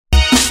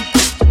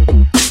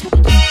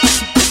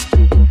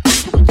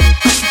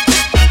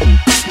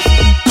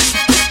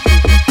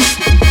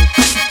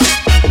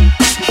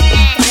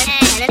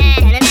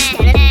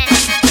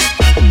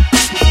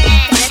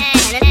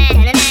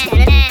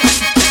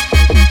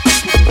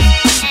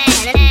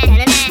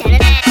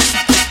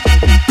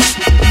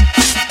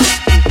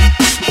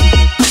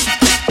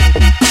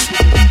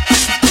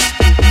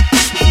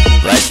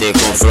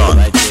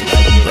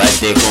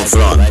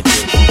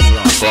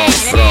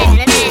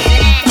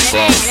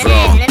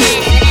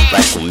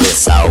Vai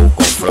começar o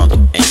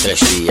confronto entre as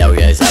fiel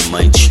e as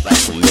amantes. Vai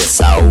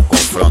começar o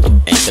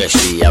confronto entre as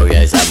fiel e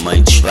as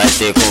amantes. Vai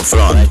ter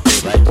confronto,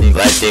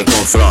 vai ter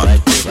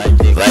confronto,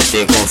 vai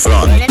ter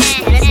confronto.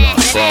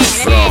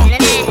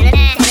 Confronto.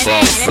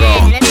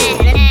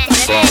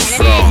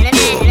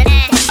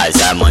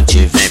 As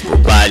amantes vêm pro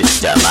baile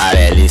de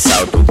amarelo e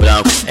salto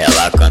branco.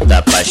 Ela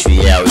canta pras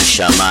fiel e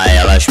chama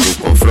elas pro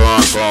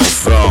confronto.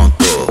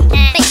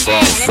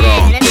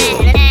 Confronto.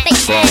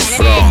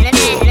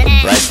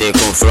 Vai ter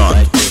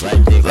confronto,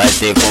 vai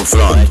ter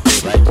confronto,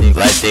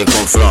 vai ter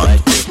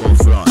confronto.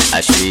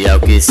 As fiel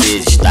que se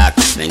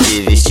destacam, vem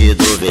de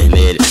vestido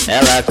vermelho.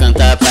 Ela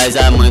canta pras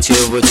amantes,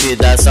 eu vou te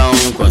dar só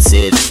um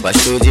conselho.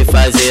 Gosto de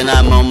fazer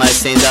na mão, mas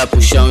sem dar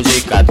puxão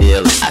de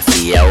cabelo. A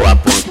fiel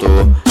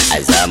apontou,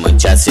 as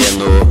amantes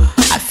acenou.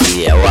 A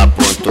fiel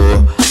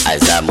apontou,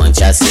 as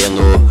amantes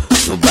acenou.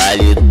 No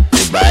baile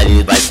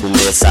vai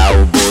começar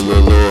o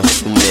bololô.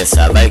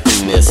 Vai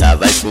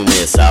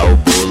começar o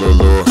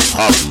bololô.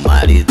 Rouba o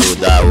marido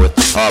da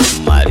outra, rouba o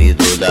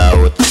marido da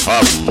outra,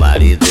 rouba o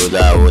marido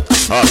da outra,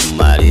 rouba o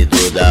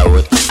marido da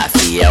outra. A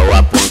fiel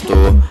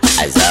apontou,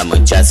 as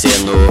amantes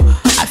acenou.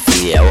 A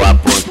fiel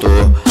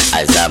apontou,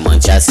 as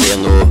amantes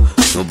acenou.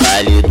 No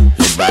baile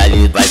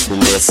vai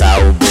começar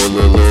o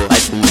bololô.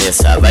 Vai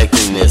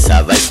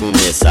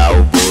começar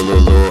o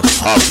bololô.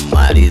 Rouba o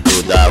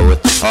marido da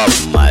outra, rouba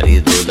o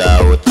marido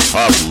da outra,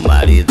 rouba o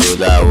marido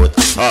da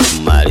outra, rouba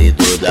o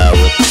marido da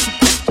outra.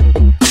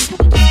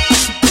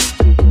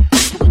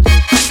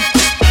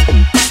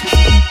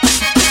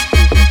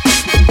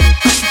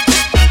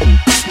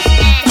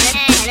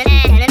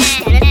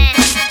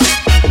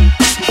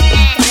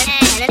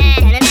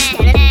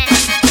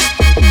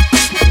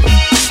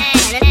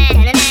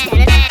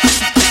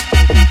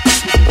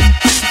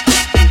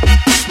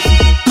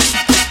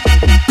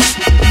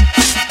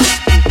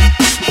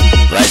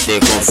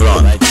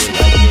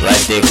 Vai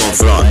ter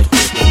confronto.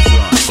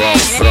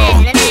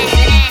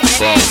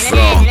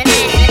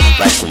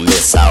 Vai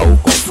começar o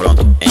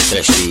confronto entre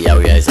as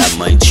fiel e as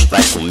amantes.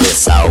 Vai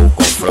começar o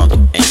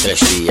confronto entre as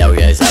fiel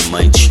e as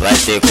amantes. Vai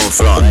ter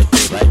confronto,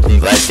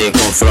 vai ter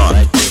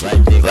confronto,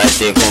 vai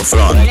ter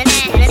confronto.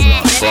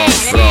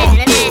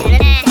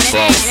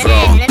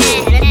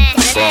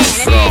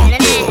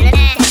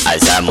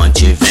 As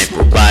amantes vêm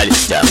pro baile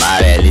de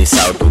amarelo e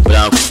salto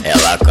branco.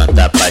 Ela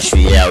canta pras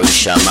fiel e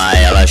chama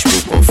elas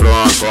pro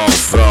confronto.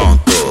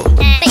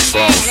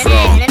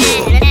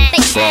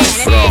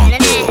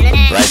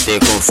 Vai ter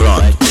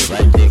confronto,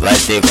 vai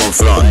ter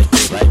confronto,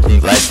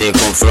 vai ter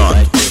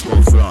confronto.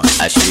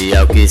 As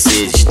fiel que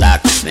se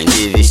destacam, vem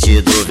de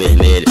vestido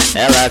vermelho.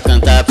 Ela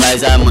canta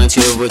pras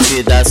amantes, eu vou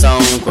te dar só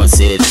um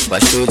conselho.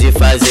 Gosto de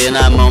fazer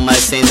na mão, mas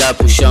sem dar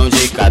puxão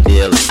de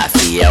cabelo. A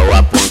fiel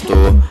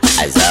apontou,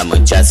 as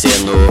amantes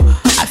acenou.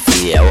 A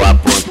fiel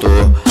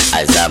apontou,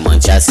 as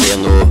amantes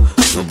acenou.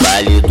 No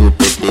baile do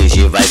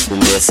PPG vai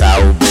começar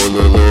o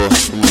bololô.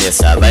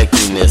 Vai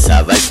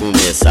começar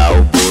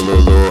o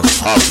bololô.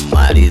 Rouba o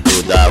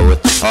marido da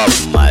outra, rouba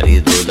o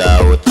marido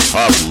da outra,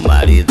 rouba o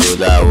marido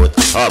da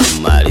outra, rouba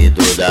o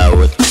marido da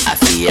outra. A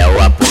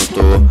fiel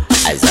apontou,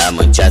 as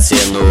amantes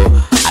acenou.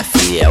 A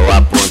fiel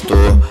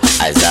apontou,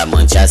 as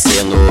amantes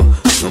acenou.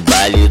 No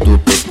baile do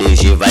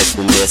PPG vai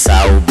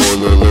começar o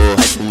bololô.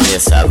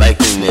 Vai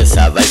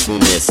começar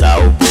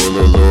o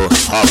bololô.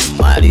 Rouba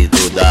o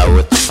marido da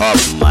outra,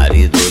 rouba o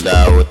marido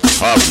da outra,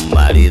 rouba o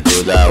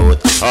marido da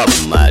outra, rouba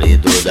o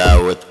marido da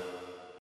outra.